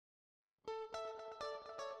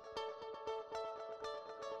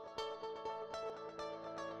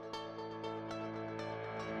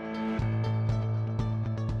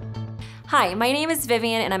Hi, my name is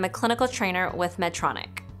Vivian and I'm a clinical trainer with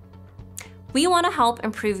Medtronic. We want to help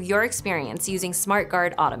improve your experience using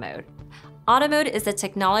SmartGuard Auto Mode. Auto Mode is the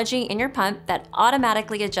technology in your pump that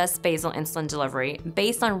automatically adjusts basal insulin delivery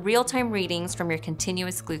based on real-time readings from your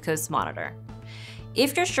continuous glucose monitor.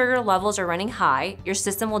 If your sugar levels are running high, your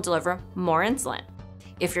system will deliver more insulin.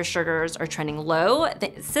 If your sugars are trending low,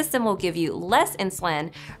 the system will give you less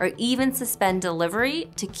insulin or even suspend delivery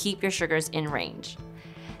to keep your sugars in range.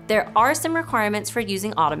 There are some requirements for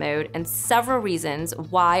using Auto Mode and several reasons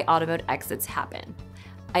why Auto Mode exits happen.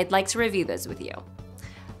 I'd like to review those with you.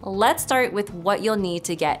 Let's start with what you'll need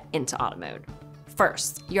to get into Auto Mode.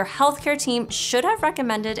 First, your healthcare team should have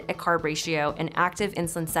recommended a carb ratio and active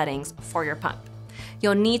insulin settings for your pump.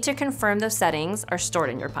 You'll need to confirm those settings are stored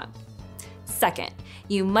in your pump. Second,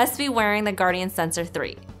 you must be wearing the Guardian Sensor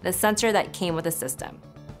 3, the sensor that came with the system.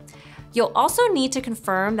 You'll also need to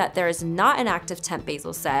confirm that there is not an active temp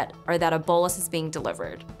basal set or that a bolus is being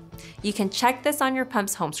delivered. You can check this on your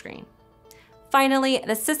pump's home screen. Finally,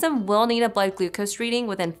 the system will need a blood glucose reading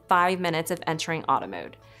within 5 minutes of entering Auto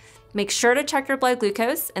Mode. Make sure to check your blood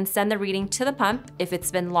glucose and send the reading to the pump if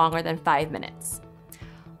it's been longer than 5 minutes.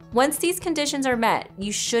 Once these conditions are met,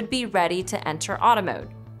 you should be ready to enter Auto Mode.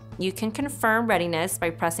 You can confirm readiness by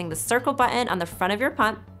pressing the circle button on the front of your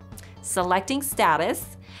pump, selecting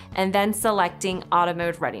Status, and then selecting Auto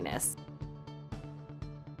Mode Readiness.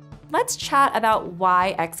 Let's chat about why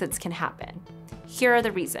exits can happen. Here are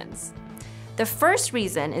the reasons. The first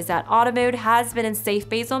reason is that Auto Mode has been in safe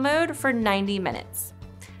basal mode for 90 minutes.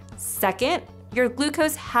 Second, your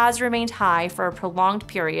glucose has remained high for a prolonged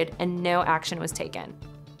period and no action was taken.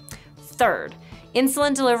 Third,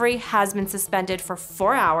 insulin delivery has been suspended for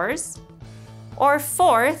 4 hours. Or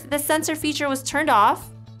fourth, the sensor feature was turned off.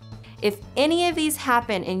 If any of these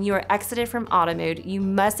happen and you are exited from Auto Mode, you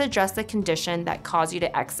must address the condition that caused you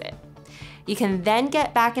to exit. You can then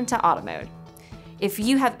get back into Auto Mode. If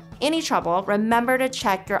you have any trouble, remember to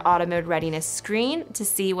check your Auto Mode readiness screen to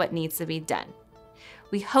see what needs to be done.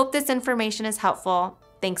 We hope this information is helpful.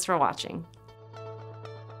 Thanks for watching.